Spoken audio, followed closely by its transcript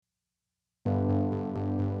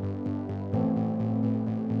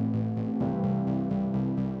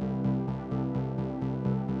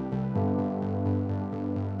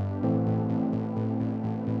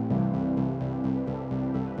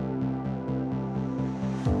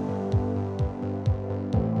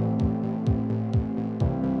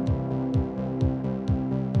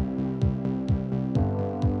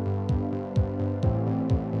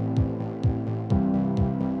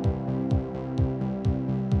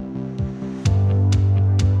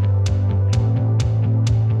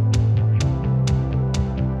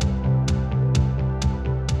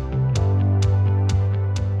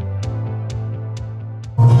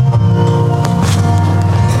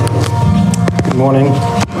morning.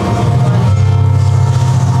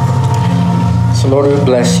 So Lord, we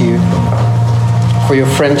bless you for your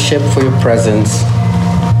friendship, for your presence.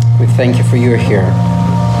 We thank you for you're here.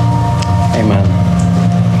 Amen.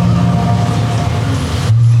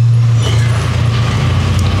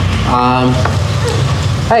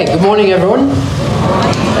 Hey, good morning everyone.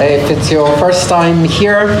 If it's your first time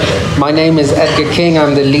here, my name is Edgar King.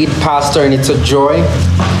 I'm the lead pastor, and it's a joy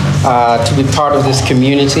to be part of this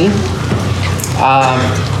community.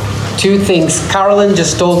 Two things. Carolyn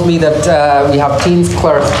just told me that we have teens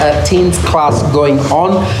class going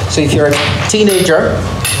on. So if you're a teenager,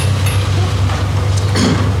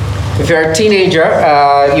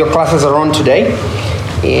 your classes are on today.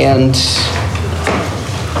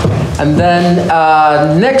 And then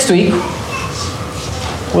next week,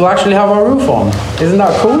 we'll actually have our roof on. Isn't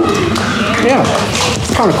that cool? Yeah,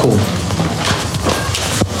 it's kind of cool.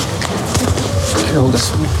 Hold this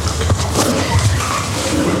one.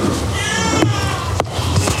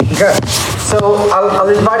 Okay, so I'll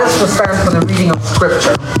invite us to stand for the reading of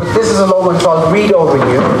Scripture. But this is a long one, so I'll read over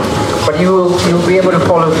you. But you'll be able to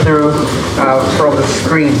follow through from the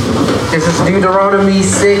screen. This is Deuteronomy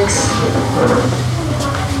 6,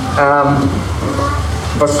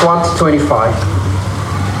 verse 1 to 25.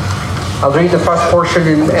 I'll read the first portion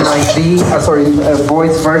in NIV,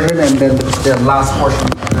 Voice version, and then the last portion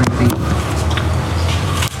in NIV.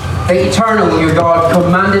 The Eternal, your God,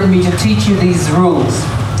 commanded me to teach you these rules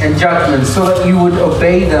and judgments so that you would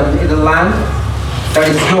obey them in the land that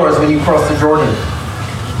is yours when you cross the Jordan.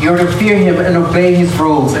 You are to fear him and obey his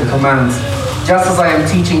rules and commands, just as I am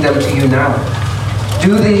teaching them to you now.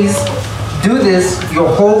 Do this your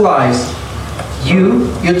whole lives, you,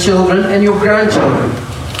 your children, and your grandchildren,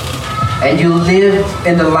 and you'll live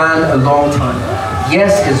in the land a long time.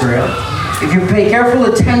 Yes, Israel, if you pay careful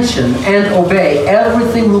attention and obey,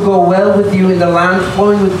 everything will go well with you in the land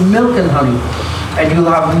flowing with milk and honey, and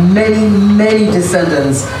you'll have many, many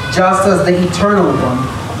descendants, just as the Eternal One,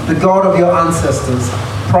 the God of your ancestors,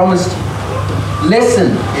 promised you.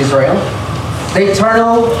 Listen, Israel, the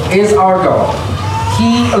Eternal is our God,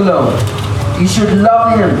 he alone. You should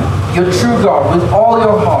love him, your true God, with all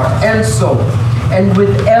your heart and soul, and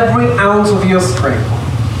with every ounce of your strength.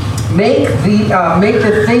 Make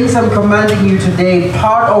the things I'm commanding you today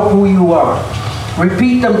part of who you are.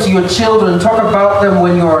 Repeat them to your children. Talk about them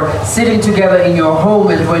when you're sitting together in your home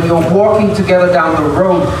and when you're walking together down the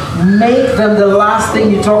road. Make them the last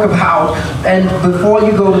thing you talk about and before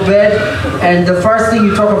you go to bed, and the first thing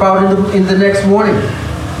you talk about in the next morning.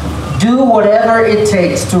 Do whatever it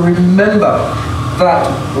takes to remember that.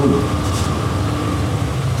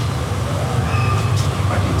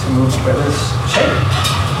 I need to move by this shape.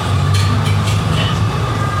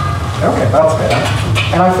 Okay, that's better.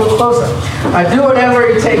 And I feel closer. I do whatever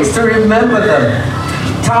it takes to remember them.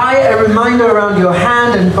 Tie a reminder around your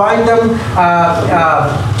hand and bind a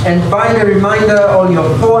reminder on your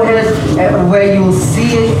forehead where you'll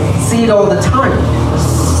see it all the time.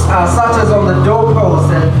 Such as on the doorpost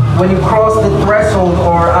and when you cross the threshold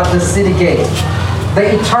or at the city gate.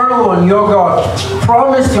 The Eternal One, your God,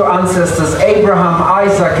 promised your ancestors, Abraham,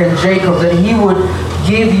 Isaac, and Jacob, that he would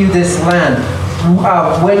give you this land.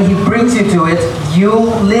 When he brings you to it, you'll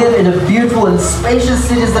live in a beautiful and spacious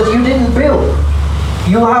cities that you didn't build.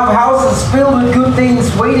 You'll have houses filled with good things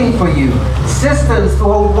waiting for you, cisterns to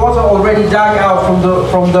hold water already dug out from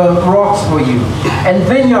the rocks for you, and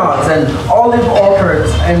vineyards and olive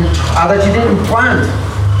orchards and that you didn't plant.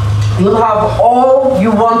 You'll have all you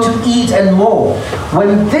want to eat and more.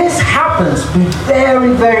 When this happens, be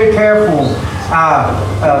very, very careful.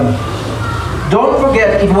 Don't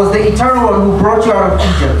forget, it was the Eternal One who brought you out of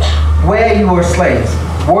Egypt, where you were slaves.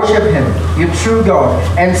 Worship him, your true God,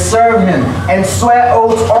 and serve him, and swear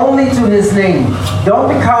oaths only to his name. Don't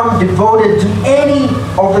become devoted to any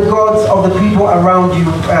of the gods of the people around you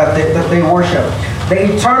that they worship. The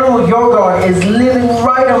Eternal, your God, is living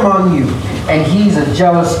right among you, and he's a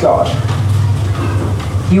jealous God.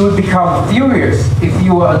 He would become furious if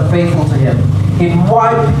you were unfaithful to him. He'd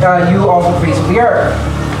wipe you off the face of the earth.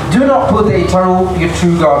 Do not put the Eternal, your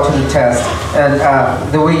true God, to the test, and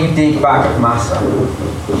the way you did back at Massa.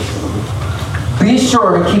 Be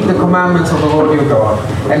sure to keep the commandments of the Lord your God,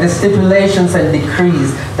 and the stipulations and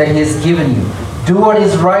decrees that he has given you. Do what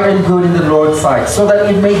is right and good in the Lord's sight, so that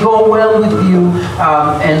it may go well with you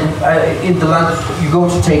in the land you go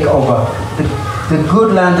to take over. The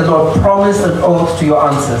good land the Lord promised an oath to your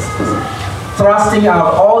ancestors, thrusting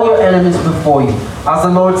out all your enemies before you. As the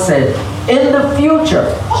Lord said, in the future,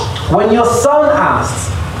 when your son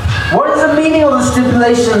asks, what is the meaning of the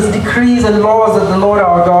stipulations, decrees, and laws that the Lord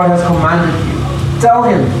our God has commanded you? Tell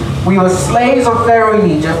him, We were slaves of Pharaoh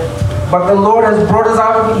in Egypt, but the Lord has brought us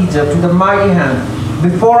out of Egypt with a mighty hand.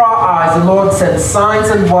 Before our eyes, the Lord sent signs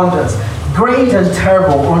and wonders, great and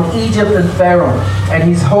terrible, on Egypt and Pharaoh and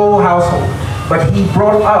his whole household. But he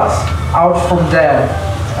brought us out from there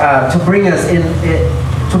to bring us in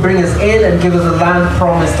and give us a land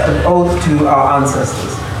promised an oath to our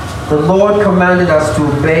ancestors. The Lord commanded us to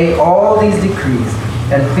obey all these decrees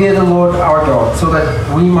and fear the Lord our God, so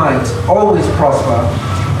that we might always prosper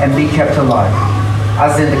and be kept alive,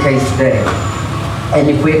 as in the case today. And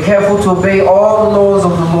if we are careful to obey all the laws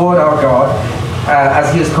of the Lord our God,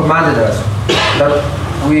 as he has commanded us, that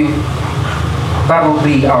will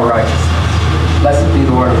be our righteousness. Blessed be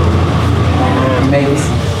the word of God. You may be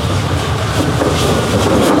seated.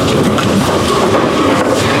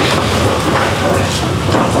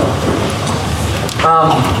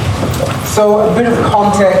 So a bit of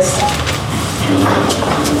context.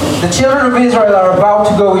 The children of Israel are about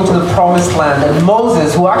to go into the promised land, and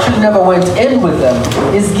Moses, who actually never went in with them,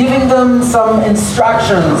 is giving them some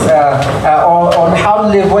instructions on how to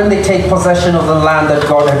live when they take possession of the land that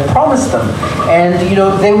God had promised them. And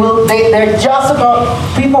they're just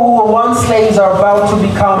about, people who were once slaves are about to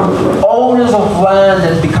become owners of land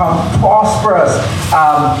and become prosperous.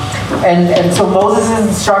 And so Moses is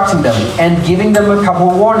instructing them and giving them a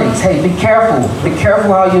couple of warnings. Hey, be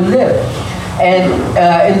careful how you live. And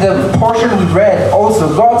in the portion we read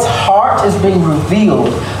also, God's heart is being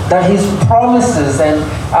revealed, that his promises and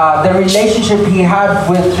the relationship he had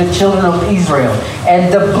with the children of Israel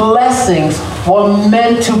and the blessings were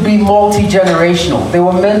meant to be multi-generational. They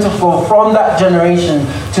were meant to flow from that generation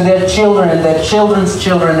to their children and their children's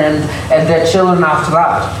children and their children after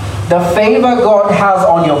that. The favor God has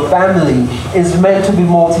on your family is meant to be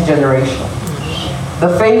multi-generational.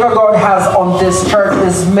 The favor God has on this church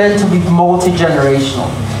is meant to be multi-generational.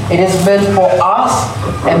 It is meant for us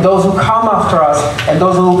and those who come after us and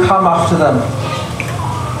those who will come after them.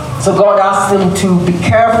 So God asks them to be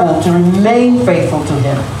careful, to remain faithful to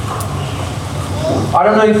him. I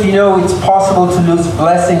don't know if you know it's possible to lose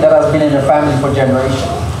blessing that has been in a family for generations.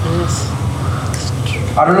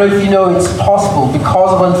 I don't know if you know it's possible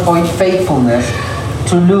because of unfaithfulness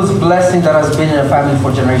to lose blessing that has been in a family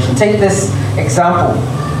for generations. Take this example.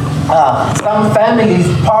 Some families,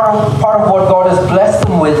 part of what God has blessed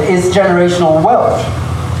them with is generational wealth,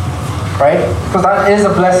 right? Because that is a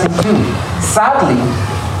blessing too. Sadly,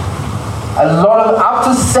 up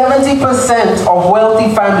to 70% of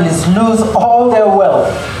wealthy families lose all their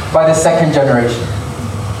wealth by the second generation.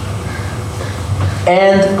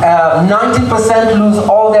 And 90% lose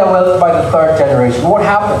all their wealth by the third generation. What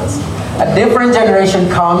happens? A different generation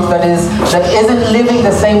comes that isn't living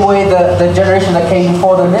the same way the generation that came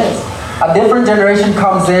before them is. A different generation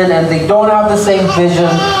comes in and they don't have the same vision,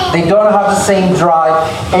 they don't have the same drive,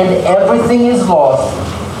 and everything is lost,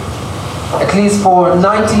 at least for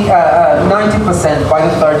 90% by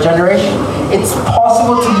the third generation. It's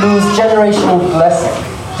possible to lose generational blessing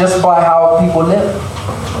just by how people live.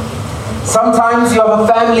 Sometimes you have a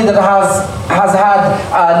family that has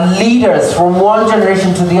had leaders from one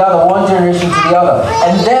generation to the other,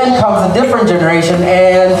 and then comes a different generation,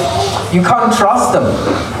 and you can't trust them,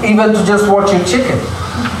 even to just watch your chicken.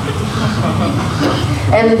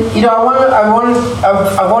 And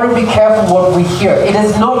I want to be careful what we hear. It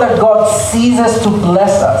is not that God ceases to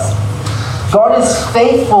bless us. God is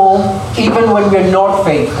faithful even when we're not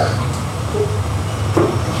faithful.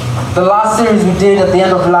 The last series we did at the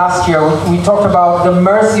end of last year, we talked about the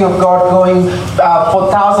mercy of God going for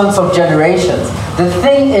thousands of generations. The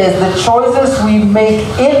thing is, the choices we make,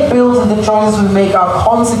 inbuilt in the choices we make are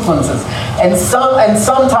consequences. And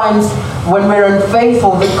sometimes when we're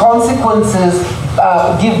unfaithful, the consequences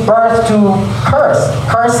give birth to curse.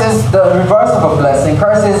 Curse is the reverse of a blessing.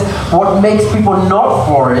 Curse is what makes people not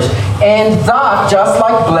flourish. And that, just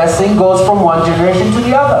like blessing, goes from one generation to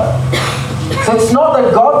the other. So it's not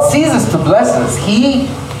that God ceases to bless us. He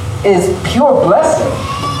is pure blessing.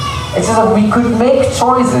 It's just that we could make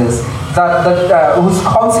choices that whose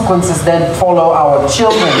consequences then follow our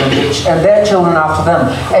children and their children after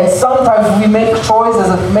them. And sometimes we make choices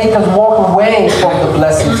that make us walk away from the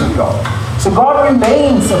blessings of God. So God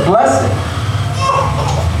remains a blessing.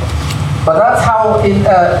 But that's how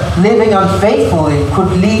living unfaithfully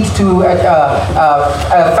could lead to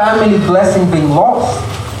a family blessing being lost.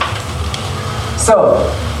 So,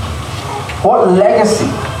 what legacy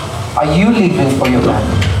are you leaving for your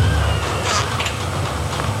family?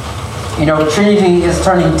 Trinity is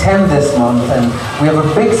turning 10 this month, and we have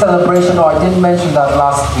a big celebration. I didn't mention that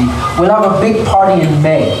last week. We'll have a big party in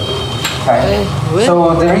May. Okay.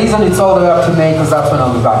 So the reason it's all the way up to May, because that's when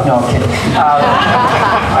I'll be back. No, I'm kidding.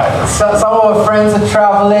 So some of our friends are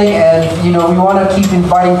traveling, and we want to keep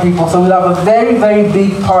inviting people. So we'll have a very, very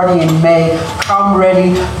big party in May. Come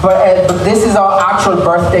ready. But this is our actual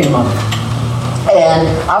birthday month. And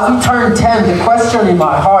as we turn 10, the question in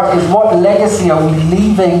my heart is, what legacy are we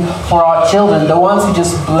leaving for our children, the ones who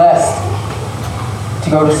just blessed to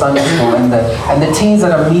go to Sunday school, and the teens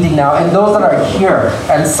that are meeting now, and those that are here,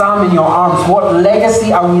 and some in your arms? What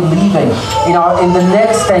legacy are we leaving in the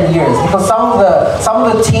next 10 years? Because some of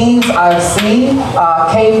the teens I've seen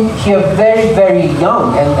came here very, very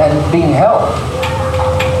young and being helped.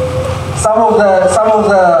 Some of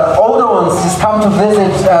the older ones just come to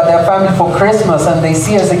visit their family for Christmas, and they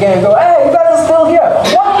see us again and go, "Hey, you guys are still here.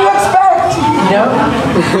 What do you expect?"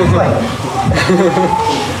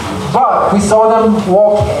 But we saw them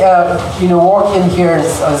walk in here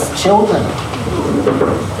as children.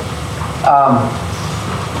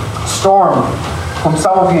 Storm, whom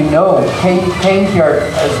some of you know, came here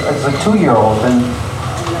as a 2-year-old, and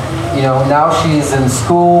now she's in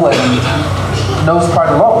school and knows quite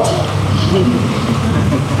a lot.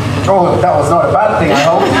 Oh, that was not a bad thing, I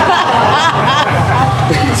hope.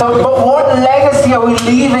 But what legacy are we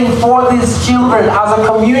leaving for these children as a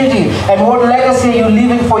community? And what legacy are you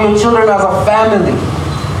leaving for your children as a family?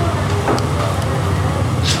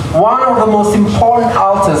 One of the most important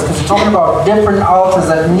altars, because we're talking about different altars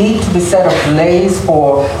that need to be set ablaze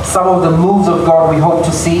for some of the moves of God we hope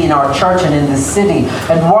to see in our church and in this city.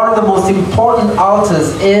 And one of the most important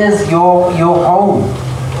altars is your home.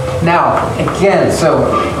 Now, again,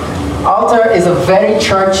 altar is a very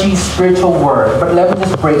churchy, spiritual word, but let me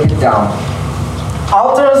just break it down.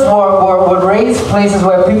 Altars were raised places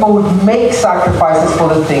where people would make sacrifices for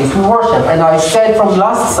the things we worship. And I said from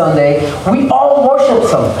last Sunday, we all worship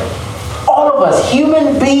something. All of us,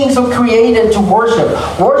 human beings, are created to worship.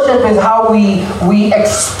 Worship is how we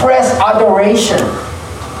express adoration.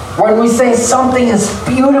 When we say something is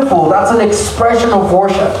beautiful, that's an expression of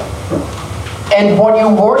worship. And what you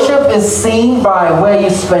worship is seen by where you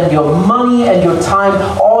spend your money and your time,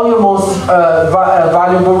 all your most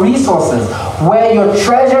valuable resources. Where your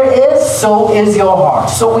treasure is, so is your heart.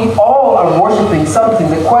 So we all are worshiping something.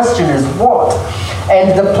 The question is what?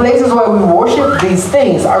 And the places where we worship these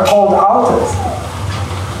things are called altars.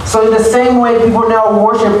 So in the same way people now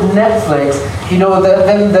worship Netflix,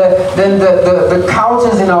 then the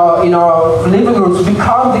couches in our living rooms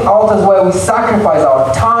become the altars where we sacrifice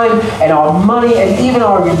our time and our money and even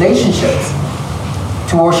our relationships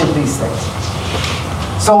to worship these things.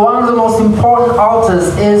 So one of the most important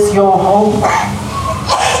altars is your home.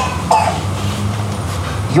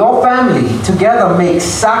 Your family together makes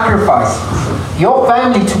sacrifices. Your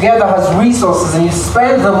family together has resources, and you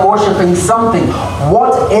spend them worshiping something.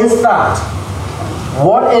 What is that?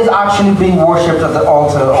 What is actually being worshipped at the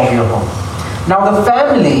altar of your home? Now, the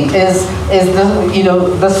family is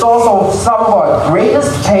the source of some of our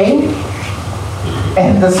greatest pain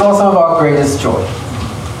and the source of our greatest joy.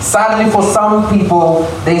 Sadly, for some people,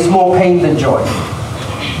 there is more pain than joy.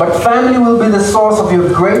 But family will be the source of your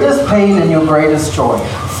greatest pain and your greatest joy.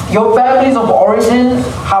 Your families of origin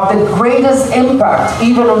have the greatest impact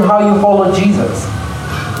even on how you follow Jesus.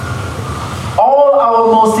 All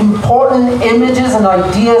our most important images and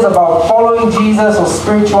ideas about following Jesus or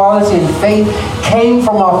spirituality and faith came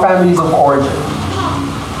from our families of origin.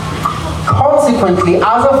 Consequently,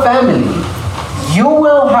 as a family, you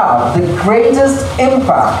will have the greatest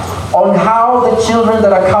impact on how the children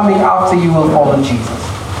that are coming after you will follow Jesus.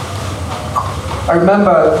 I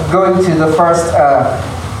remember going to the first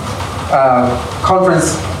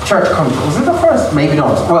church conference. Was it the first? Maybe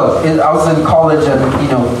not. Well, I was in college, and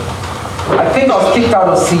I think I was kicked out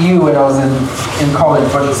of CU when I was in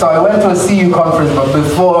college. But so I went to a CU conference, but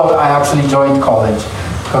before I actually joined college,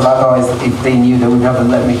 because otherwise, if they knew, they would never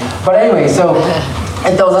let me. But anyway,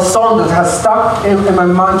 and there was a song that has stuck in my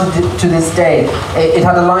mind to this day. It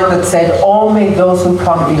had a line that said, "All may those who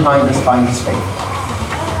come behind us find his faith."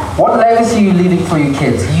 What legacy are you leaving for your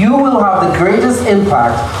kids? You will have the greatest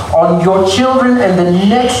impact on your children and the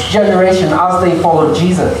next generation as they follow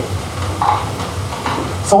Jesus.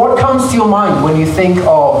 So what comes to your mind when you think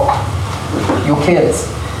of your kids?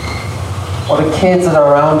 Or the kids that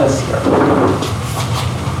are around us here?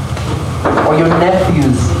 Or your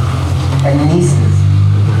nephews and nieces?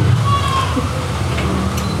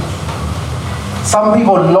 Some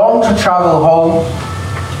people long to travel home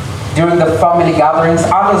during the family gatherings.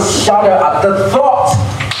 Others shudder at the thought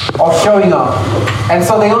of showing up. And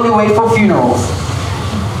so they only wait for funerals,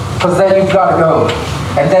 because then you've got to go.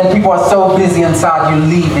 And then people are so busy and sad, you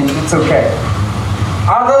leave and it's okay.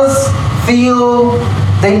 Others feel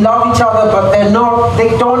they love each other, but they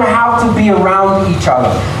don't have to be around each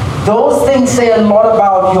other. Those things say a lot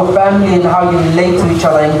about your family and how you relate to each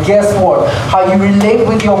other. And guess what? How you relate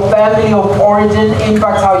with your family of origin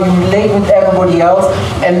impacts how you relate with everybody else.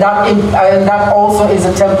 And that also is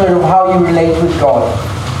a template of how you relate with God.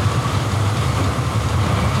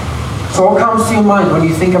 So what comes to your mind when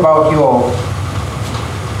you think about your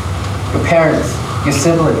parents, your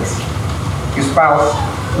siblings, your spouse?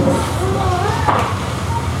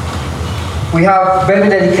 We have baby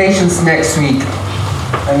dedications next week.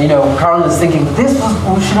 And Carl is thinking, we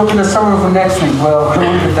should open the summer for next week. Well, we're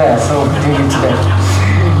doing it there, so we're doing it today.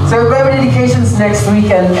 So baby dedications next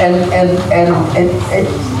week, and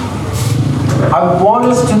I want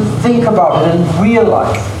us to think about it and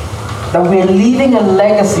realize that we're leaving a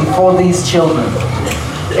legacy for these children.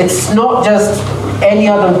 It's not just any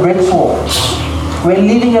other ritual. We're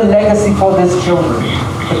leaving a legacy for these children.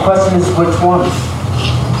 The question is, which one?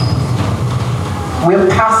 We're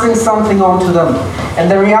passing something on to them. And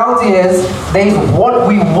the reality is, there's what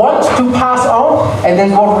we want to pass on, and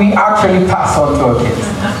there's what we actually pass on to our kids.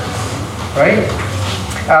 Right?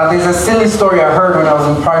 There's a silly story I heard when I was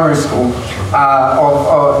in primary school.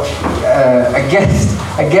 A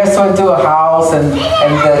guest went to a house, and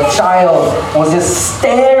the child was just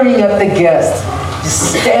staring at the guest,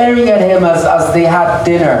 just staring at him as they had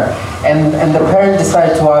dinner. And the parent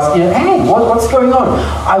decided to ask, hey, what's going on?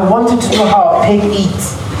 I wanted to know how a pig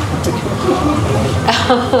eats.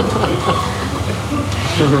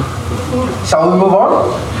 Shall we move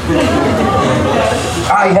on?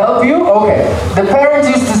 I help you? Okay. The parents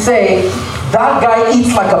used to say, that guy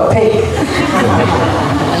eats like a pig.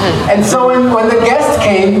 And so when the guest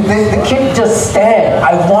came, the kid just stared.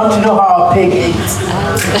 I want to know how a pig eats.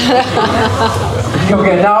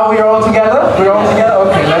 Okay, now we're all together? We're all together?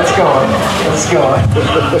 Okay, let's go on. Let's go on.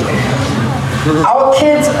 Our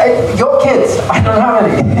kids, your kids, I don't have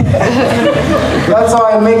any. That's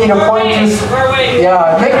why I'm making a point to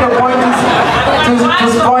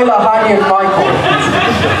spoil Hani and Michael.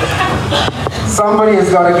 Somebody has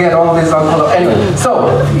got to get all this uncle. Anyway,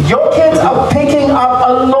 so your kids are picking up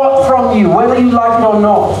a lot from you, whether you like it or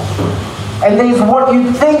not. And there's what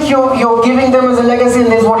you think you're giving them as a legacy,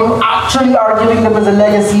 and there's what you actually are giving them as a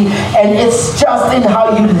legacy. And it's just in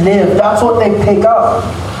how you live. That's what they pick up.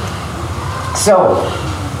 So,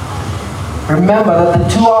 remember that the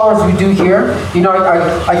 2 hours we do here,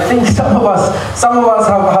 I think some of us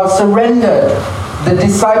have surrendered the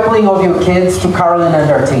discipling of your kids to Carolyn and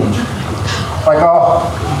her team. Like, oh,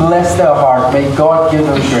 bless their heart. May God give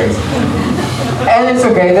them grace. And it's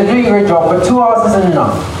okay, they're doing a great job, but 2 hours isn't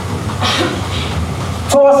enough.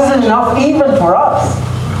 2 hours isn't enough even for us.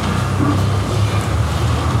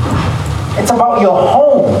 It's about your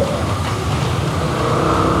home.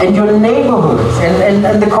 And your neighborhoods, and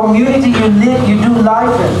the community you do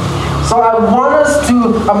life in. So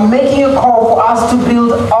I'm making a call for us to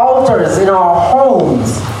build altars in our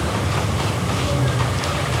homes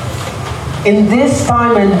in this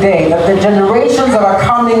time and day that the generations that are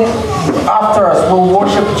coming after us will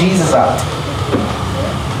worship Jesus at.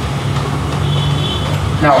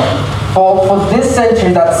 Now, for this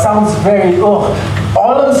century, that sounds very, all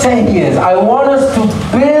I'm saying is, I want us to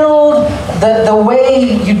build the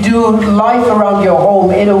way you do life around your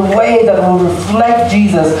home in a way that will reflect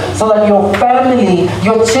Jesus, so that your family,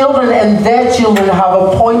 your children and their children have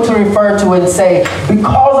a point to refer to and say,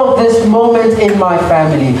 because of this moment in my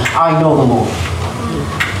family, I know the Lord.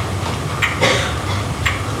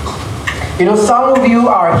 Some of you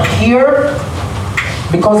are here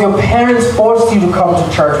because your parents forced you to come to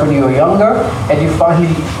church when you were younger, and you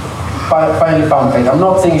finally found faith. I'm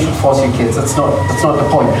not saying you should force your kids. That's not the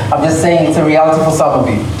point. I'm just saying it's a reality for some of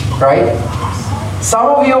you, right? Some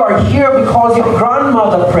of you are here because your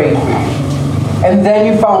grandmother prayed for you, and then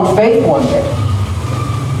you found faith one day.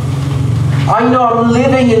 I know I'm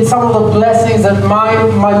living in some of the blessings that my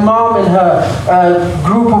mom and her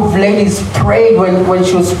group of ladies prayed when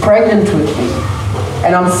she was pregnant with me.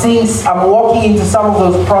 And I'm walking into some of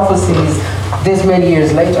those prophecies this many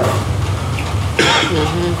years later.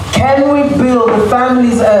 Can we build the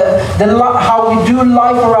families, how we do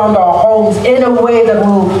life around our homes in a way that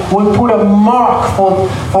will put a mark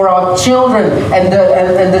for our children and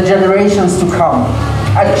the generations to come?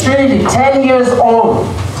 At Trinity, 10 years on,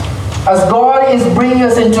 as God is bringing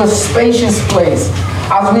us into a spacious place,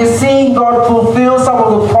 as we're seeing God fulfill some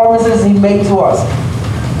of the promises He made to us,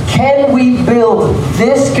 can we build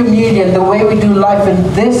this community and the way we do life in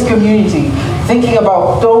this community, thinking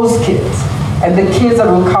about those kids and the kids that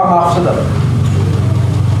will come after them?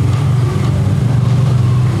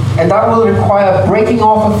 And that will require breaking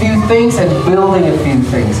off a few things and building a few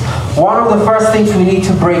things. One of the first things we need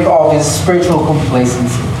to break off is spiritual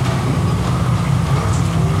complacency.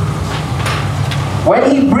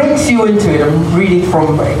 When he brings you into it, I'm reading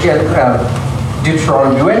from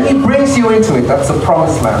Deuteronomy. When he brings you into it, that's the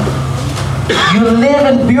promised land. You live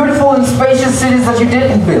in beautiful and spacious cities that you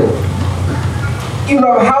didn't build. You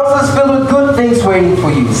have houses filled with good things waiting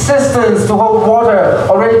for you. Cisterns to hold water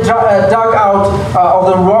already dug out of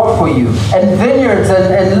the rock for you. And vineyards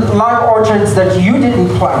and lime orchards that you didn't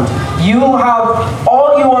plant. You have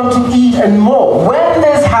all you want to eat and more. When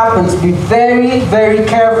this happens, be very, very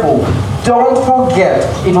careful. Don't forget,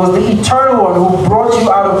 it was the Eternal One who brought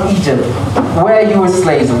you out of Egypt, where you were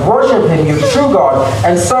slaves. Worship Him, your true God,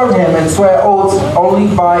 and serve Him, and swear oaths only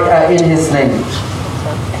in His name.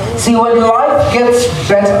 See, when life gets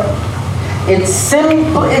better, it's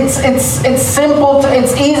simple. It's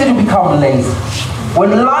easy to become lazy.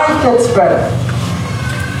 When life gets better,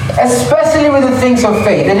 especially with the things of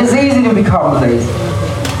faith, it is easy to become lazy.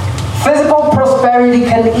 Physical prosperity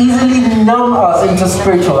can easily numb us into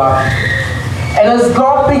spiritual apathy. And as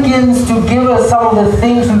God begins to give us some of the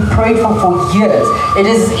things we prayed for years, it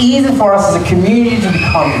is easy for us as a community to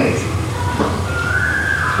become lazy.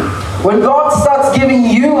 When God starts giving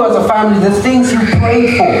you as a family the things you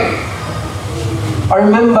prayed for. I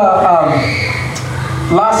remember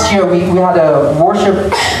last year we had a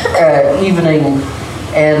worship evening.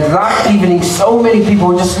 And that evening, so many people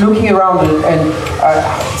were just looking around, and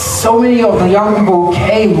so many of the young people who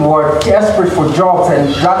came were desperate for jobs,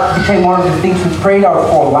 and that became one of the things we prayed out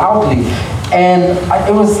for loudly. And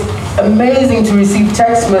it was amazing to receive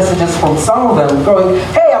text messages from some of them going,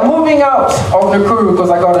 "Hey, I'm moving out of Nakuru because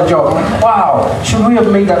I got a job." I'm like, wow, should we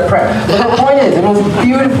have made that prayer? But the point is, it was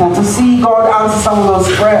beautiful to see God answer some of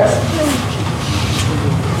those prayers.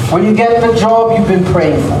 When you get the job you've been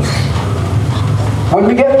praying for. When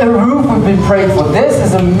we get the roof we've been praying for, this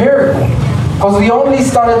is a miracle. Because we only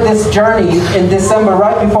started this journey in December,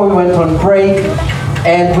 right before we went on break,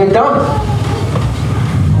 and we're done.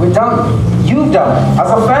 We're done. You've done as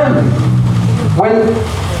a family.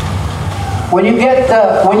 When you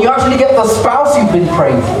actually get the spouse you've been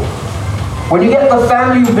praying for, when you get the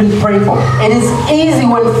family you've been praying for, it is easy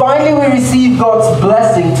when finally we receive God's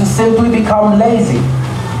blessing to simply become lazy.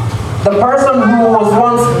 The person who was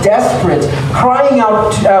once desperate, crying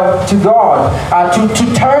out to God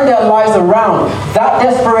to turn their lives around, that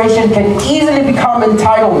desperation can easily become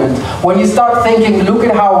entitlement when you start thinking, look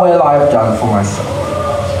at how well I've done for myself.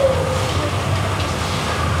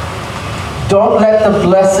 Don't let the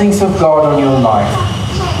blessings of God on your life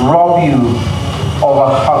rob you of a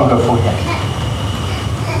hunger for Him.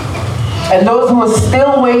 And those who are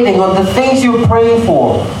still waiting on the things you're praying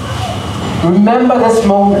for, remember this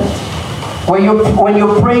moment. When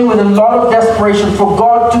you're praying with a lot of desperation for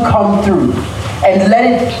God to come through, and let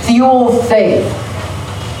it fuel faith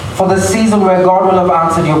for the season where God will have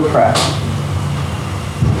answered your prayer.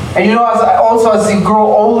 And you know, as you grow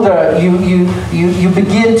older, you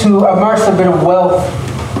begin to amass a bit of wealth.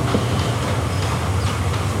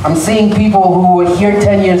 I'm seeing people who were here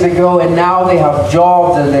 10 years ago and now they have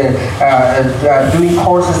jobs and they're doing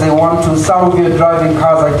courses they want to. Some of you are driving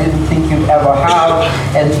cars I didn't think you'd ever have.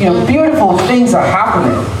 And beautiful things are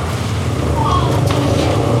happening.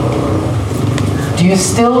 Do you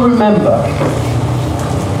still remember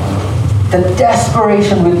the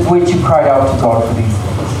desperation with which you cried out to God for these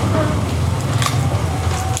things?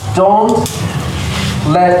 Don't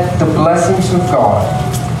let the blessings of God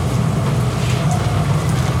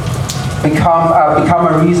become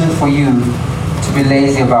a reason for you to be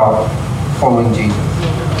lazy about following Jesus.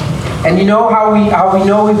 And you know how we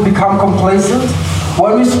know we've become complacent?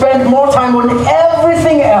 When we spend more time on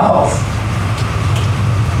everything else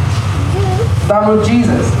than with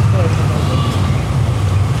Jesus.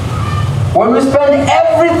 When we spend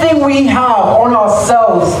everything we have on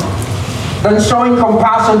ourselves than showing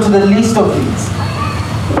compassion to the least of these.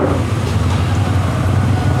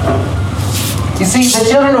 You see, the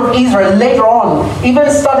children of Israel later on even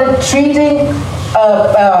started treating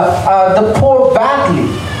the poor badly.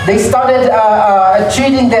 They started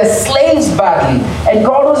treating their slaves badly. And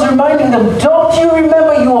God was reminding them, don't you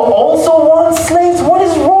remember you were also once slaves? What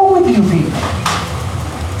is wrong with you people?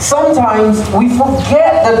 Sometimes we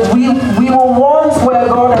forget that we were once where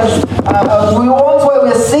God has, we were once where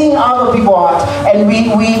we're seeing other people at, and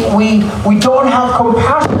we don't have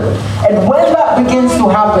compassion. And when that begins to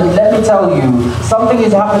happen, let me tell you, something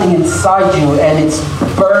is happening inside you, and it's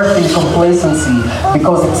birthing complacency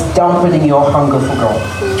because it's dampening your hunger for God.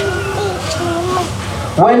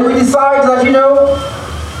 When we decide that,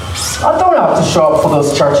 I don't have to show up for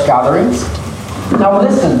those church gatherings. Now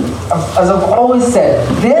listen, as I've always said,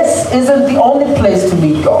 this isn't the only place to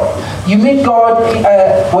meet God. You meet God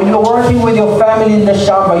when you're working with your family in the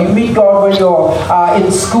shamba. You meet God when you're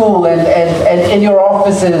in school and in your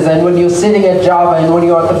offices, and when you're sitting at Java, and when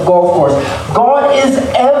you're at the golf course. God is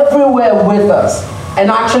everywhere with us. And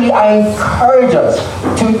actually, I encourage us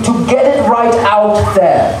to get it right out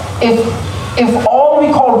there. If all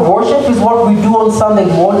we call worship is what we do on Sunday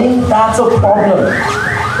morning, that's a problem.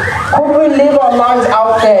 Could we live our lives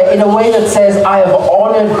out there in a way that says, I have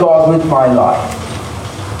honored God with my life?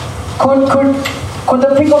 Could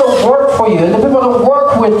the people that work for you, and the people that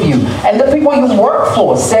work with you, and the people you work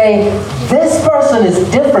for say, this person is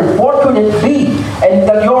different, what could it be? And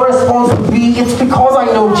that your response would be, it's because I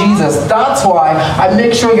know Jesus. That's why I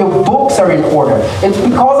make sure your books are in order. It's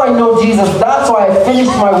because I know Jesus. That's why I finish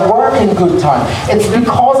my work in good time. It's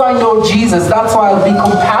because I know Jesus. That's why I'll be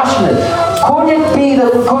compassionate. Could it be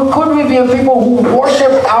that, could we be a people who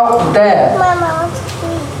worship out there?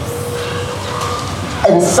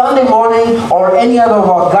 And Sunday morning or any other of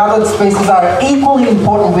our gathered spaces are equally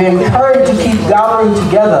important. We're encouraged to keep gathering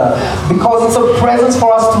together because it's a presence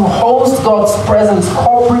for us to host God's presence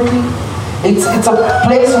corporately. It's a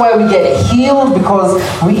place where we get healed because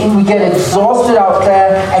we get exhausted out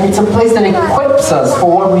there, and it's a place that equips us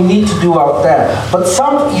for what we need to do out there. But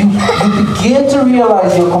you begin to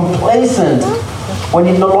realize you're complacent when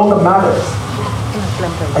it no longer matters.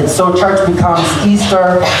 And so church becomes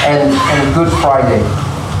Easter and Good Friday.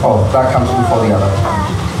 Oh, that comes before the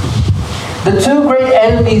other. The two great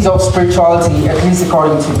enemies of spirituality, at least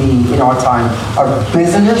according to me in our time, are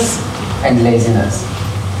busyness and laziness.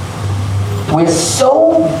 We're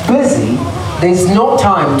so busy, there's no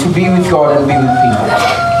time to be with God and be with people.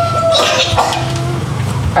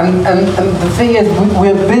 And the thing is,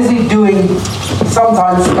 we're busy doing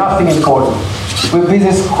sometimes nothing important. We're busy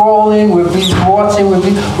scrolling, we're busy watching,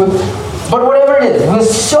 but whatever it is, we're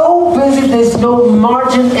so busy there's no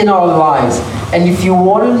margin in our lives. And if you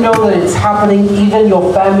want to know that it's happening, even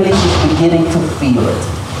your family is beginning to feel it.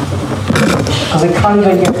 Because they can't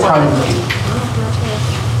even get time with you.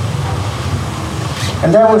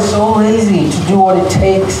 And then we're so lazy to do what it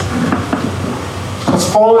takes.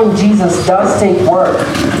 Because following Jesus does take work.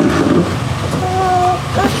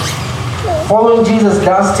 Following Jesus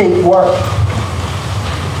does take work.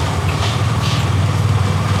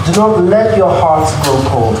 Do not let your hearts grow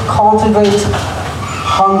cold. Cultivate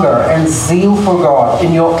hunger and zeal for God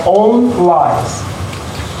in your own lives,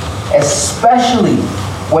 especially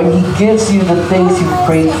when He gives you the things you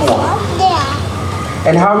prayed for.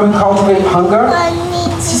 And how do we cultivate hunger?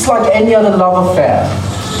 It's just like any other love affair.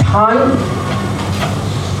 Time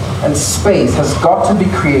and space has got to be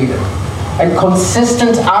created. And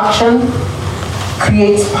consistent action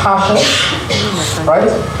creates passion, right?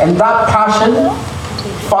 And that passion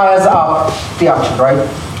fires up the action, right?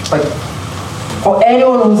 Like, for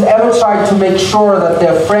anyone who's ever tried to make sure that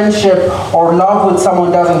their friendship or love with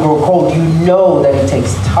someone doesn't grow cold, you know that it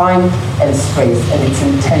takes time and space, and it's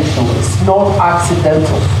intentional. It's not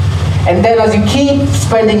accidental. And then as you keep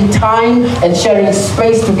spending time and sharing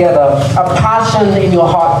space together, a passion in your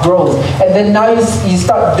heart grows. And then now you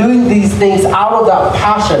start doing these things out of that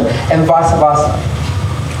passion, and vice versa.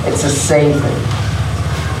 It's the same thing.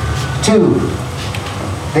 2,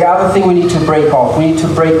 the other thing we need to break off. We need to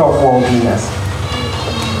break off worldliness.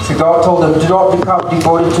 So God told them, do not become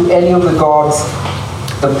devoted to any of the gods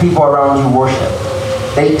the people around you worship.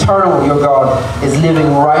 The eternal, your God, is living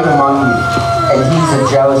right among you, and He's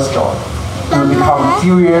a jealous God. He will become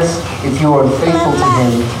furious if you are unfaithful to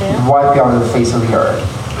Him and wipe you out of the face of the earth.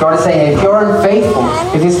 God is saying, hey, if you're unfaithful,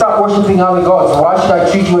 if you start worshiping other gods, why should I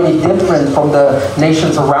treat you any different from the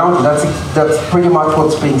nations around you? That's pretty much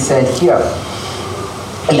what's being said here.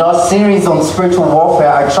 In our series on spiritual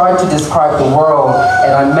warfare, I tried to describe the world,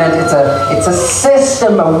 and I meant it's a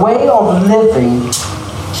system, a way of living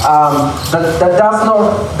that does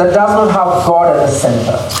not have God at the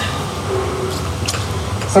center.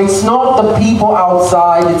 So it's not the people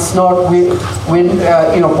outside. It's not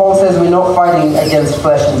Paul says we're not fighting against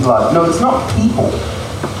flesh and blood. No, it's not people.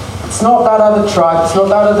 It's not that other tribe. It's not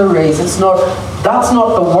that other race. That's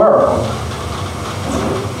not the world.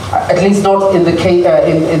 At least not in the case,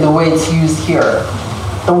 in the way it's used here.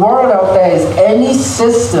 The world out there is any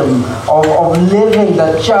system of living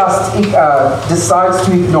that just decides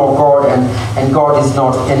to ignore God, and God is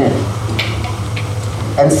not in it.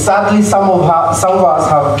 And sadly, some of us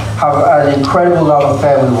have an incredible love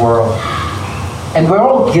affair with the world. And we're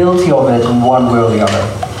all guilty of it in one way or the other.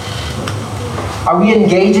 Are we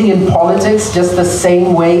engaging in politics just the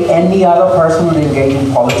same way any other person would engage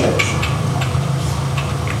in politics?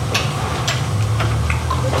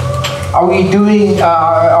 Are we doing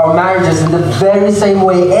our marriages in the very same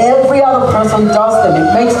way every other person does them?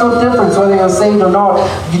 It makes no difference whether you're saved or not.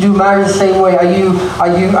 You do marriage the same way.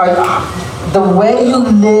 The way you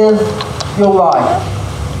live your life,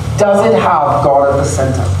 does it have God at the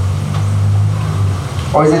center?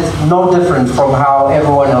 Or is it no different from how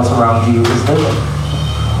everyone else around you is living?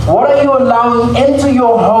 What are you allowing into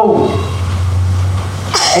your home?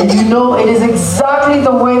 And you know it is exactly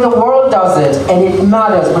the way the world does it, and it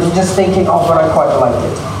matters, but you're just thinking, oh, but I quite like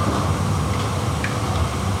it.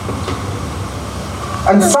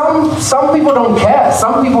 And some people don't care.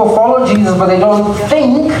 Some people follow Jesus, but they don't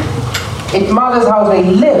think it matters how they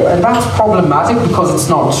live. And that's problematic because it's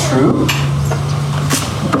not true.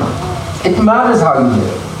 It matters how you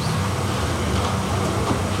live.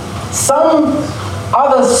 Some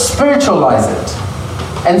others spiritualize it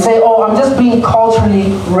and say, oh, I'm just being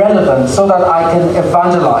culturally relevant so that I can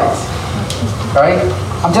evangelize. Right?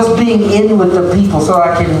 I'm just being in with the people so that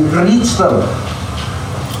I can reach them.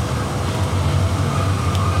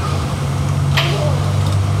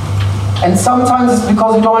 And sometimes it's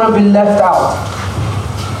because you don't want to be left out.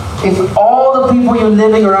 If all the people you're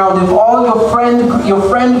living around, if all your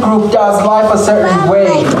friend group does life a certain way,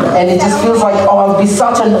 and it just feels like, oh, I'll be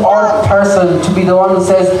such an odd person to be the one who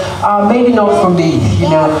says, maybe not for me,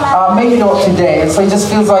 maybe not today. And so it just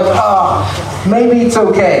feels like, maybe it's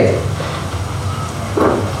okay.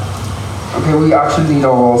 Okay, we actually need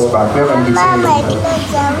our walls back. We haven't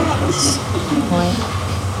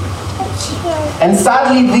And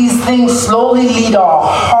sadly, these things slowly lead our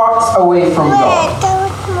hearts away from God.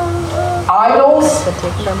 Idols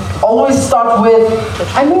always start with,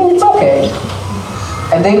 it's okay.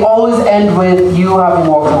 And they always end with you having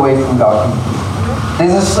walked away from God.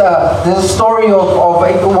 There's a story of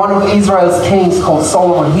one of Israel's kings called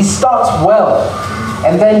Solomon. He starts well.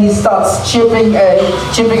 And then he starts chipping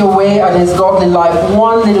away at his godly life,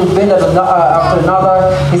 one little bit after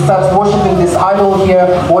another. He starts worshipping this idol here,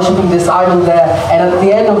 worshipping this idol there. And at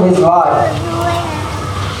the end of his life,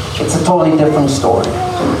 it's a totally different story.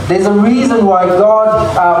 There's a reason why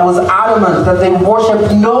God was adamant that they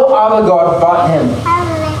worship no other God but Him.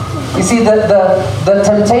 You see, the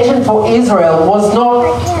temptation for Israel was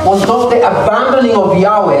not the abandoning of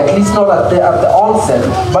Yahweh, at least not at the onset,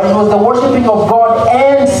 but it was the worshiping of God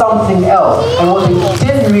and something else. And what they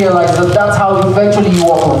didn't realize is that's how eventually you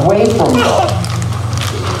walk away from God.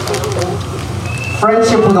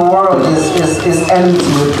 Friendship with the world is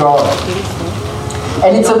enmity with God.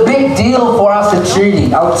 And it's a big deal for us at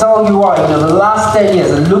Trinity. I'll tell you why. The last 10 years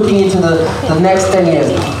and looking into the next 10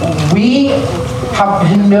 years, we have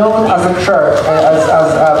been known as a church,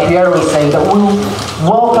 as Pierre was saying, that we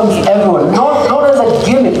welcome everyone. Not as a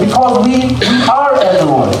gimmick, because we are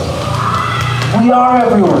everyone. We are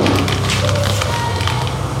everyone.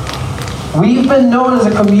 We've been known as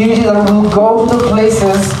a community that will go to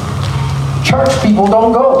places church people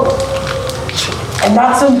don't go. And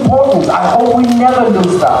that's important. I hope we never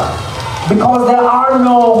lose that. Because there are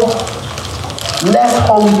no less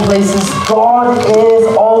holy places. God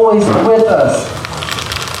is always with us.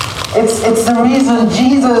 It's the reason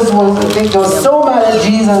they were so mad at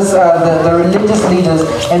Jesus, the religious leaders,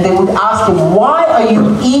 and they would ask him, why are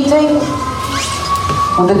you eating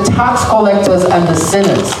with the tax collectors and the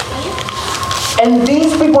sinners? And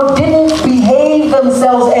these people didn't behave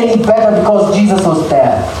themselves any better because Jesus was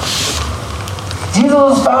there. Jesus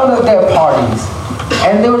was found at their parties.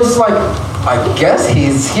 And they were just like, I guess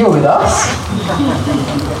he's here with us.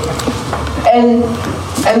 And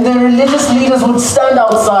the religious leaders would stand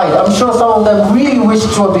outside. I'm sure some of them really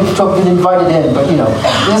wished to have been invited in, but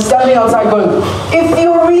they're standing outside going, if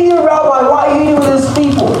you're really a rabbi, why are you eating with these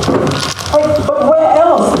people? But where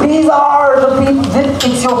else? These are the people.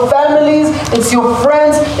 It's your families, it's your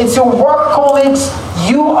friends, it's your work colleagues.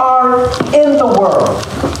 You are in the world.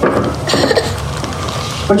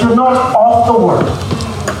 But you're not of the world.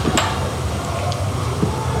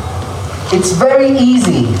 It's very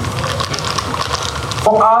easy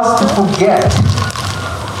for us to forget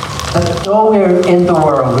that though we're in the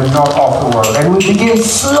world, we're not of the world. And we begin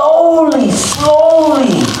slowly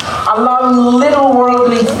allowing little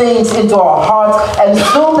worldly things into our hearts. And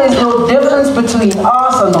soon there's no difference between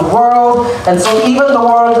us and the world. And so even the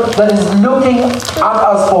world that is looking at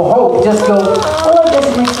us for hope just goes, oh, I guess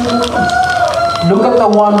it makes a difference. Look at the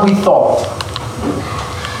one we thought.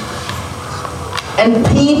 And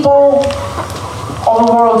people of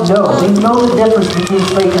the world know. They know the difference between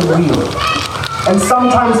fake and real. And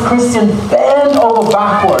sometimes Christians bend over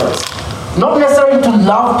backwards Not necessarily to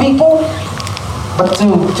love people, but to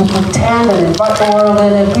pretend and invite the world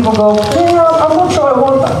in, and people go, yeah, I'm not sure I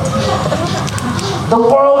want that. The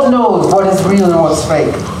world knows what is real and what's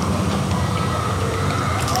fake.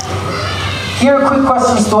 Here are quick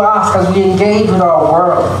questions to ask as we engage with our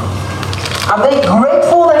world. Are they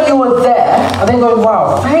grateful that you were there? Are they going,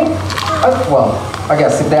 wow, I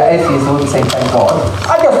guess if they're atheists, they wouldn't say thank God.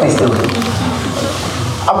 I guess they still do.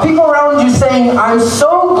 Are people around you saying, I'm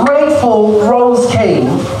so grateful Rose came?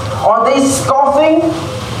 Are they scoffing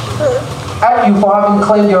at you for having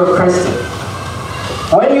claimed you're a Christian?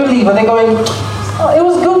 When you leave, are they going, oh, it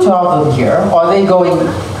was good to have them here? Or are they going,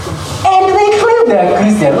 and they claim they're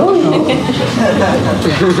Christian?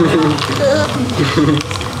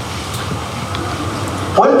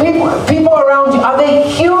 When people around you, are they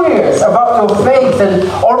curious about your faith?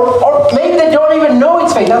 Or maybe they don't even know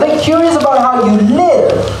it's faith. Are they curious about how you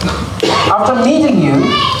live after meeting you?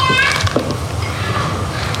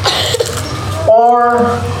 Or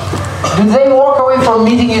do they walk away from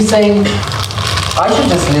meeting you saying, I should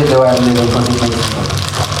just live the way I'm living because it makes sense?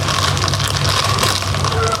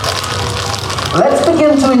 Let's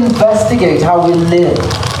begin to investigate how we live.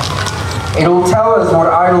 It will tell us what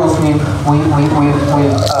idols we've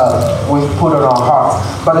put on our hearts.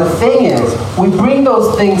 But the thing is, we bring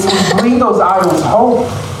those idols home.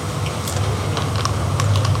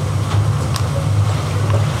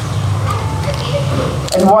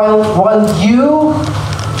 And while you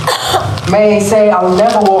may say, I'll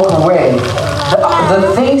never walk away,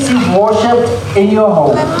 the things you've worshipped in your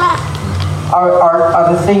home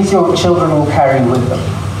are the things your children will carry with them.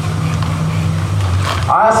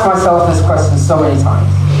 I ask myself this question so many times,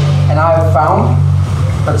 and I have found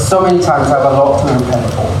that so many times I have a lot to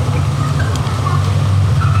repent for.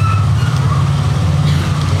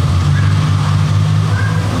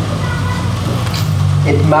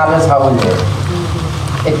 It matters how we live.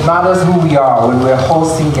 It matters who we are when we're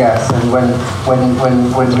hosting guests and when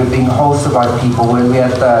we're being hosted by people, when we're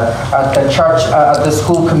at the church, at the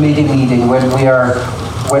school committee meeting, when we are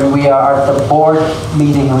at the board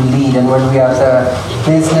meeting we lead, and when we are at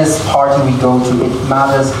the business party we go to. It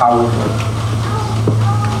matters how we live.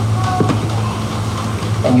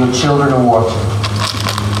 And your children are watching.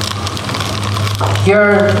 Here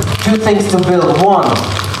are two things to build. One,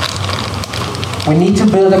 we need to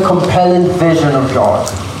build a compelling vision of God.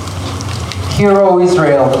 Hear, O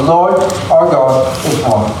Israel, the Lord our God is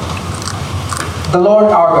one. The Lord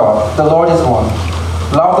our God, the Lord is one.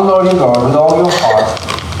 Love the Lord your God with all your heart,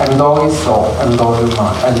 and with all your soul, and with all your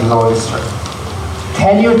mind, and with all your strength.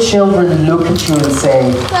 Can your children look at you and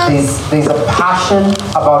say, there's a passion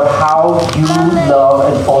about how you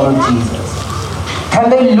love and follow Jesus? Can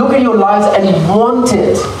they look at your lives and want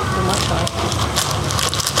it?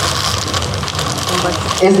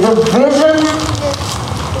 Is the vision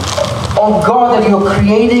of God that you're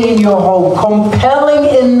creating in your home compelling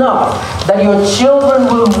enough that your children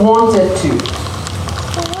will want it too?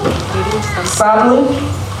 Sadly,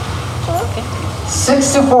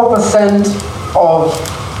 64% of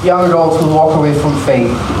young adults will walk away from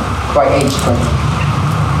faith by age 20.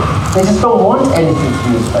 They just don't want anything to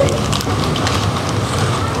do with faith.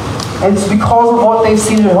 And it's because of what they've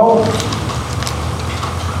seen at home.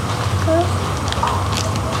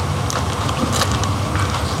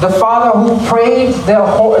 The father who prayed their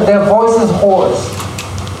voices hoarse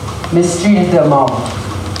mistreated their mom.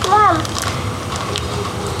 Mom.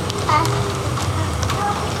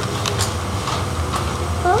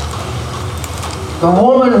 The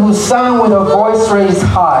woman who sang with her voice raised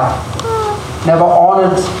high never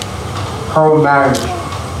honored her marriage.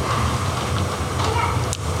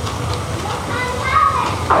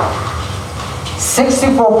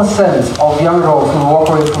 "64% of young adults will walk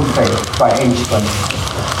away from faith by age 20.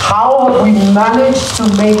 How have we managed to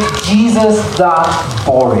make Jesus that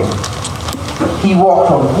boring? He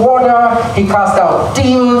walked on water, he cast out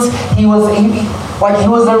demons, he was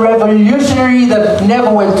a revolutionary that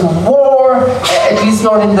never went to war, at least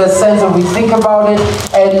not in the sense that we think about it,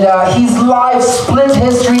 and his life split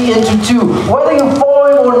history into two. Whether you follow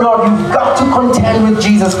him or not, you've got to contend with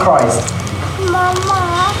Jesus Christ.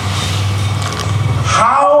 Mama.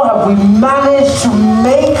 How have we managed to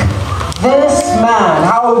make this man,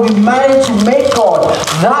 how have we managed to make God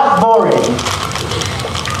that boring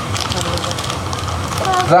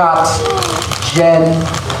that Gen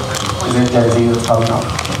Z is coming up?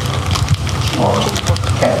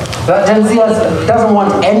 Okay. That Gen Z doesn't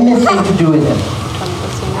want anything to do with him.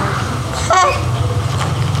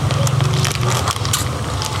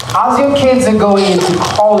 As your kids are going into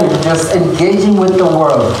college, just engaging with the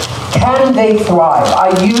world, Can they thrive?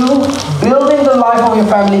 Are you building the life of your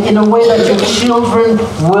family in a way that your children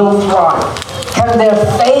will thrive? Can their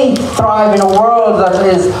faith thrive in a world that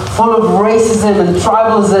is full of racism and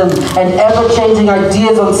tribalism and ever-changing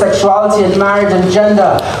ideas on sexuality and marriage and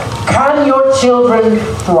gender? Can your children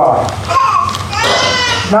thrive?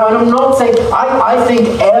 Now, and I'm not saying, I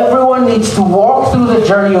think everyone needs to walk through the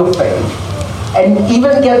journey of faith and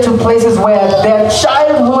even get to places where their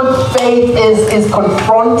childhood faith is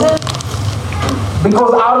confronted,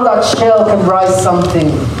 because out of that shell can rise something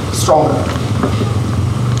stronger.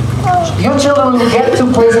 Your children will get to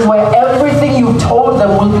places where everything you told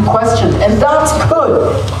them will be questioned, and that's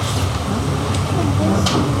good.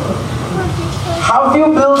 Have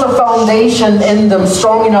you built a foundation in them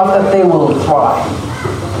strong enough that they will thrive?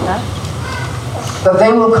 That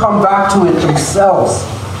they will come back to it themselves?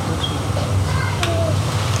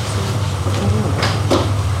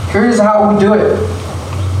 Here's how we do it.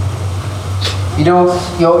 You know,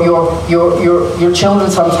 your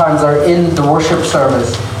children sometimes are in the worship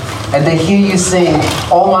service and they hear you sing,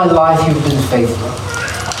 "All my life you've been faithful.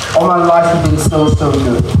 All my life you've been so, so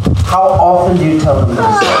good." How often do you tell them this?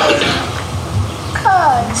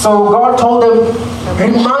 So God told them,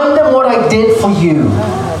 remind them what I did for you.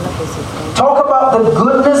 Talk about the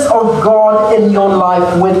goodness of God in your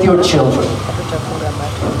life with your children.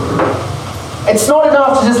 It's not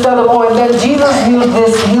enough to just tell them, oh, and then Jesus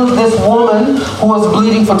healed this woman who was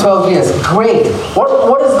bleeding for 12 years. Great.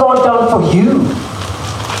 What has God done for you?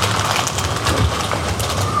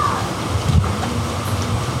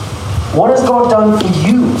 What has God done for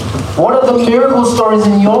you? What are the miracle stories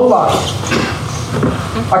in your life?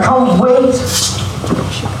 I can't wait,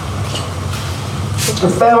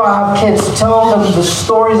 if ever I have kids, to tell them the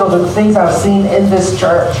stories of the things I've seen in this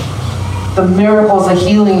church. The miracles, the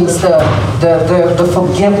healings, the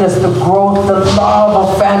forgiveness, the growth, the love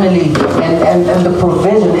of family, and the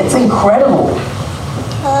provision. It's incredible.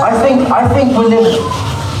 I think we live.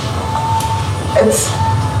 It's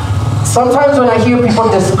sometimes when I hear people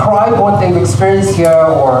describe what they've experienced here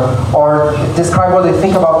or describe what they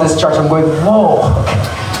think about this church, I'm going, whoa!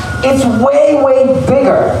 It's way, way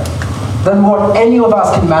bigger than what any of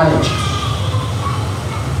us can manage.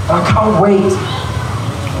 I can't wait.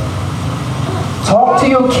 Talk to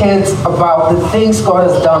your kids about the things God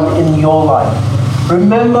has done in your life.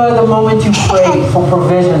 Remember the moment you prayed for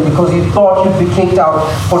provision because you thought you'd be kicked out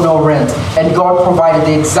for no rent, and God provided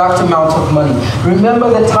the exact amount of money. Remember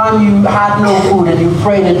the time you had no food and you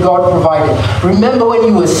prayed and God provided. Remember when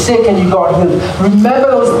you were sick and you got healed.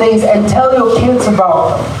 Remember those things and tell your kids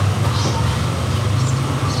about them.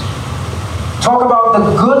 Talk about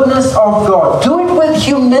the goodness of God. Do it with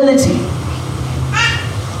humility.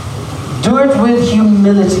 Do it with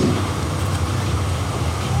humility.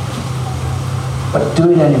 But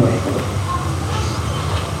do it anyway.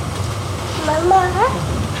 Mama.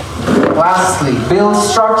 Lastly, build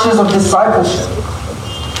structures of discipleship.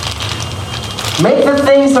 Make the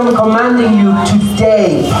things I'm commanding you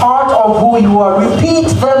today part of who you are. Repeat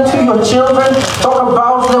them to your children. Talk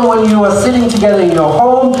about them when you are sitting together in your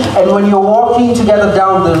home and when you're walking together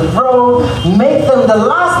down the road. Make them the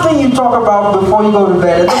last thing you talk about before you go to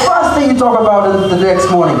bed and the first thing you talk about the next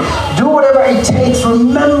morning. Do whatever it takes.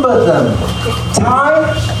 Remember them. Tie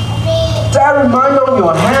a reminder on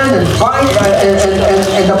your hand and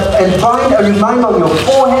bind a reminder on your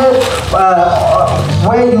forehead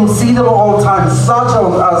where you'll see them all the time, such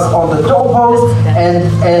as on the doorpost and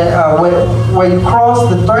when you cross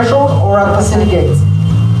the threshold or at the city gates.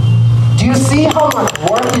 Do you see how much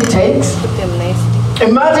work it takes?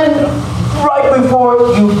 Imagine right before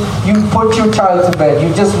you put your child to bed,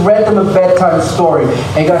 you just read them a bedtime story,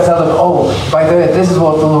 and you gotta tell them, oh, by the way, this is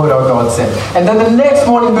what the Lord our God said. And then the next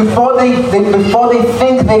morning, before they think they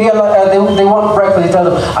want breakfast, you tell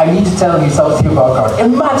them, I need to tell you something about God.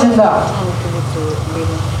 Imagine that.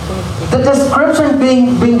 The description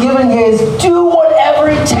being given here is do whatever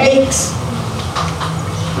it takes.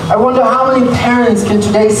 I wonder how many parents can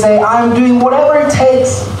today say, I'm doing whatever it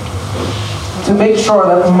takes to make sure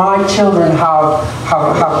that my children have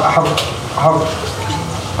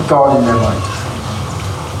God in their life.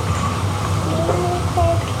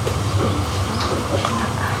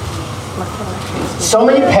 So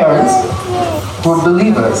many parents who are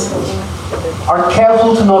believers are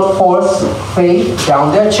careful to not force faith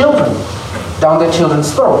down their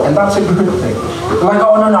children's throat, and that's a good thing. Like,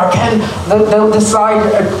 oh no, I can't. They'll decide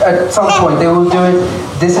at some point they will do it.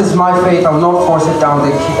 This is my faith. I'll not force it down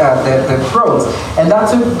their throats, and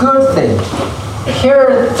that's a good thing. Here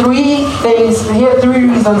are three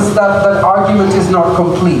reasons that argument is not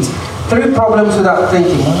complete. Three problems with that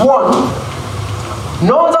thinking. One,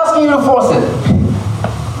 No one's asking you to force it.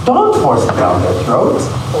 Don't force it down their throats.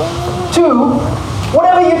 2,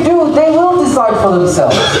 whatever you do, they will decide for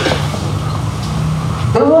themselves.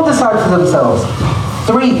 They will decide for themselves.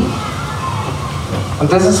 3, and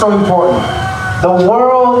this is so important, the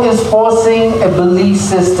world is forcing a belief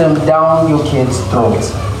system down your kids'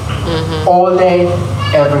 throats. All day,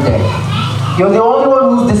 every day. You're the only one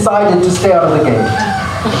who's decided to stay out of the game.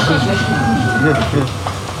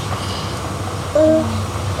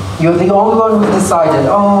 You're the only one who decided,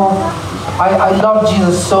 I love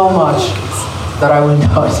Jesus so much that I will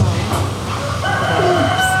not.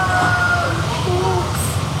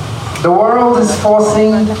 The world is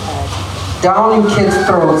forcing down your kids'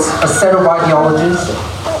 throats a set of ideologies.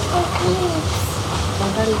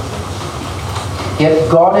 Yet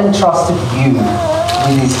God entrusted you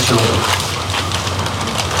with these children.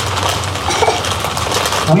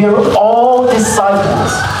 We are all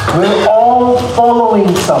disciples. We're all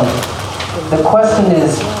following something. The question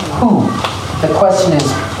is who? The question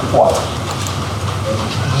is what?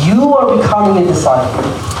 You are becoming a disciple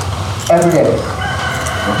every day.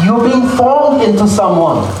 You're being formed into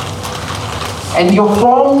someone. And you're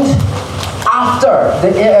formed after,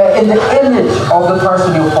 in the image of the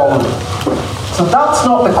person you're following. So that's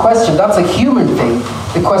not the question. That's a human thing.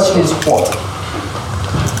 The question is what?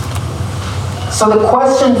 So the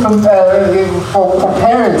question for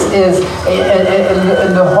parents is,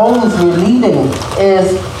 in the homes we're leading,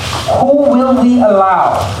 is who will we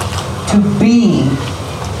allow to be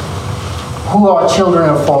who our children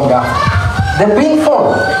are formed after? They're being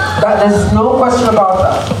formed. There's no question about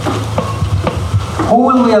that. Who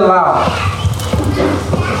will we allow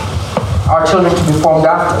our children to be formed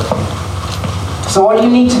after? So what do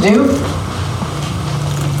you need to do?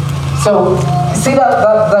 So, see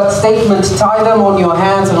that statement, tie them on your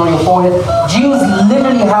hands and on your forehead? Jews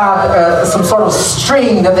literally had some sort of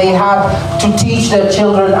string that they had to teach their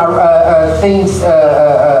children things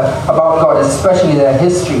about God, especially their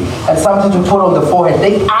history, and something to put on the forehead.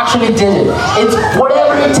 They actually did it. It's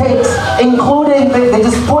whatever it takes, including they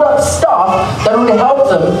just put up stuff that would help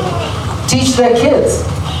them teach their kids.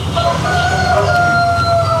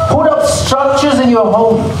 Put up structures in your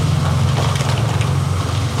home.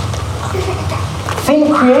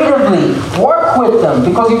 Think creatively. Work with them,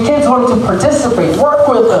 because your kids want to participate. Work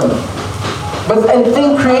with them. And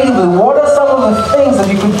think creatively. What are some of the things that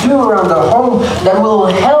you could do around the home that will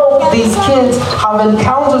help these kids have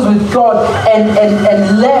encounters with God and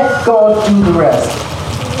let God do the rest?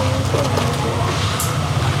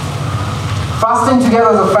 Fasting together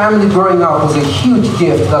as a family growing up was a huge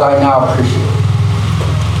gift that I now appreciate.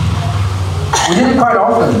 We did it quite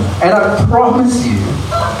often, and I promise you,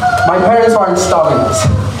 my parents aren't starving us.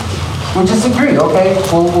 We just agree, okay,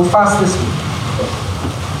 we'll fast this week.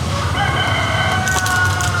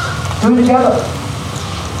 Do it together.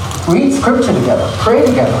 Read scripture together. Pray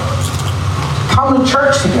together. Come to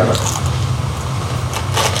church together.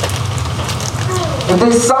 If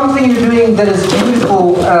there's something you're doing that is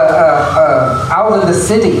beautiful out in the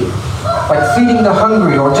city, like feeding the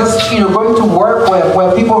hungry, or just going to work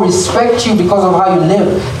where people respect you because of how you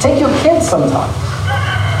live, take your kids sometime.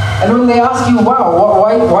 And when they ask you, wow,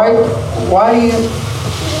 why do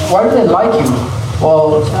they like you?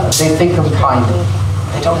 Well, they think I'm kind.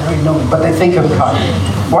 They don't really know me, but they think I'm kind.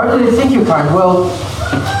 Why do they think you're kind? Well,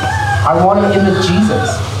 I want to image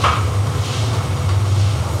Jesus.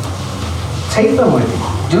 Take them with you.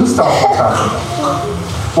 Do stuff like that.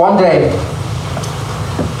 One day,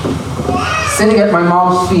 sitting at my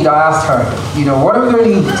mom's feet, I asked her, what are we going to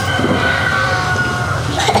eat?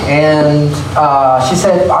 And she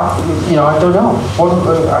said, I don't know. I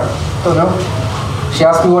don't know. She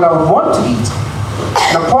asked me what I would want to eat.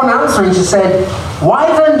 And upon answering, she said, why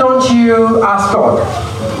then don't you ask God?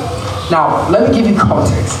 Now, let me give you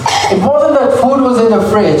context. It wasn't that food was in the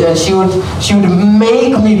fridge and she would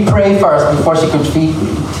make me pray first before she could feed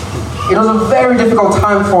me. It was a very difficult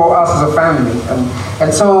time for us as a family.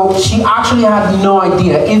 And so she actually had no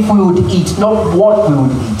idea if we would eat, not what we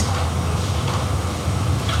would eat.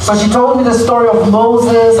 So she told me the story of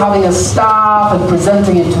Moses having a staff and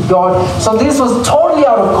presenting it to God. So this was totally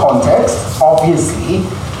out of context, obviously.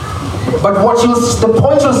 But the point she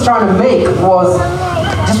was trying to make was,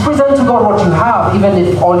 just present to God what you have, even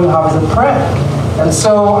if all you have is a prayer. And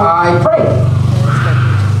so I prayed.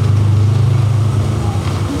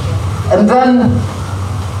 And then,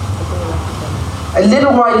 a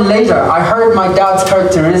little while later, I heard my dad's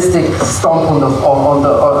characteristic stomp on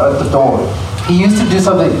the door. He used to do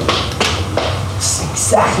something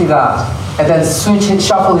exactly that, and then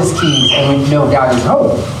shuffle his keys, and we'd know Dad is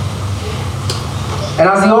home. And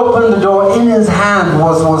as he opened the door, in his hand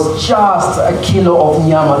was just a kilo of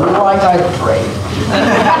nyama, like I prayed.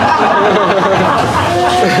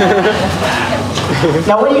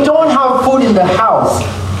 Now, when you don't have food in the house,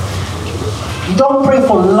 you don't pray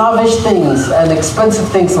for lavish things and expensive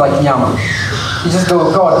things like nyama. You just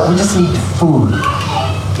go, God, we just need food.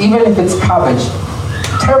 Even if it's cabbage.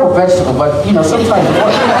 Terrible vegetable, but sometimes it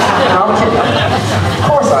works. No, I'm kidding. Of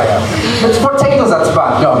course I am. If it's potatoes, that's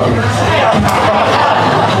bad. No, I'm kidding.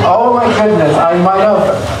 Oh my goodness, I might have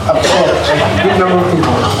upset a good number of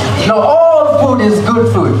people. No, all food is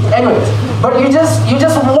good food. Anyways, but you just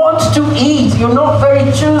want to eat. You're not very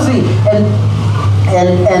choosy, and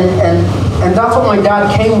that's what my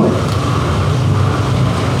dad came with.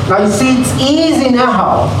 Now you see, it's easy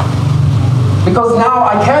now because now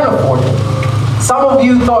I can afford it. Some of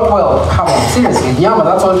you thought, well, come on, seriously, nyama,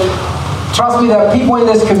 that's what. Trust me, there are people in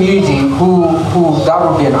this community who that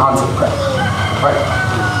would be an answered prayer, right?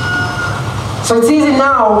 So it's easy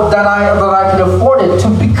now that I can afford it to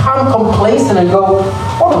become complacent and go,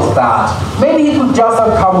 what was that? Maybe he could just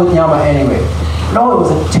have come with nyama anyway. No, it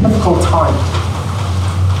was a difficult time.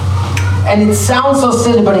 And it sounds so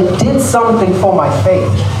silly, but it did something for my faith.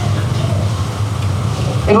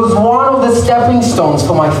 It was one of the stepping stones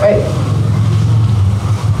for my faith.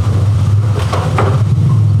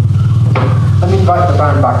 Let me invite the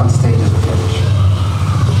band back on stage as we finish.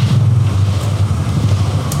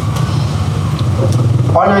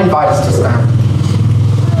 Why not invite us to stand?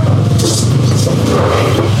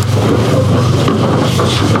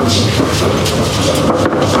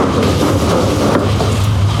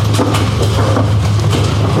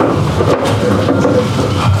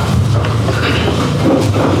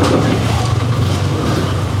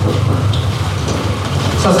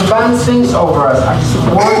 So as the band sings over us, I just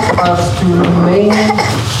want us to remain,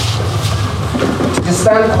 to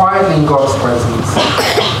stand quietly in God's presence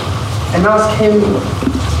and ask Him,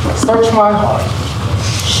 search my heart.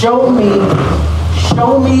 Show me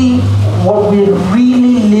what we're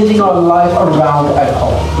really living our life around at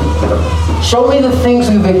home. Show me the things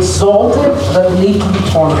we've exalted that need to be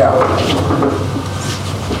torn down.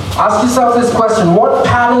 Ask yourself this question: what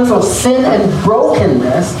patterns of sin and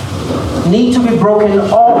brokenness need to be broken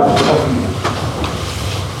off of you?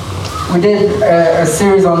 We did a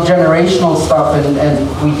series on generational stuff, and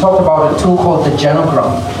we talked about a tool called the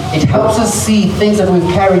genogram. It helps us see things that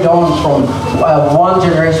we've carried on from one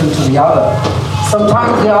generation to the other.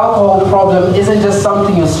 Sometimes the alcohol problem isn't just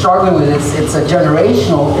something you're struggling with, it's a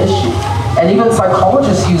generational issue. And even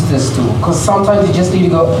psychologists use this tool, because sometimes you just need to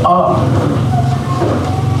go,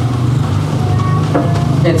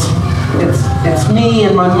 it's me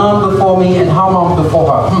and my mom before me and her mom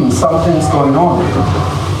before her. Something's going on.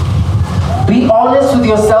 Be honest with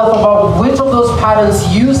yourself about which of those patterns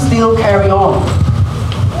you still carry on.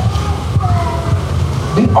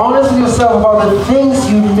 Be honest with yourself about the things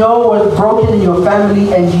you know were broken in your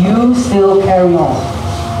family and you still carry on.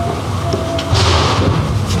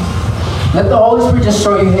 Let the Holy Spirit just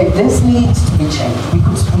show you, hey, this needs to be changed. We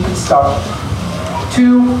could start.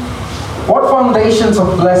 2, what foundations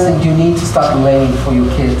of blessing do you need to start laying for your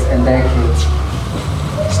kids and their kids?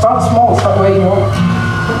 Start small, start where you are.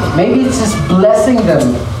 Maybe it's just blessing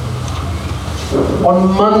them on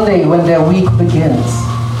Monday when their week begins.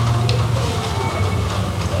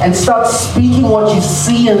 And start speaking what you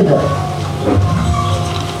see in them.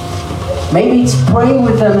 Maybe it's praying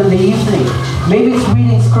with them in the evening. Maybe it's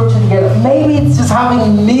reading scripture together. Maybe it's just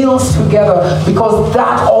having meals together, because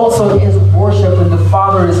that also is worship and the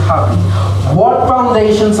Father is happy. What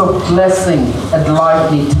foundations of blessing and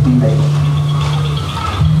life need to be laid?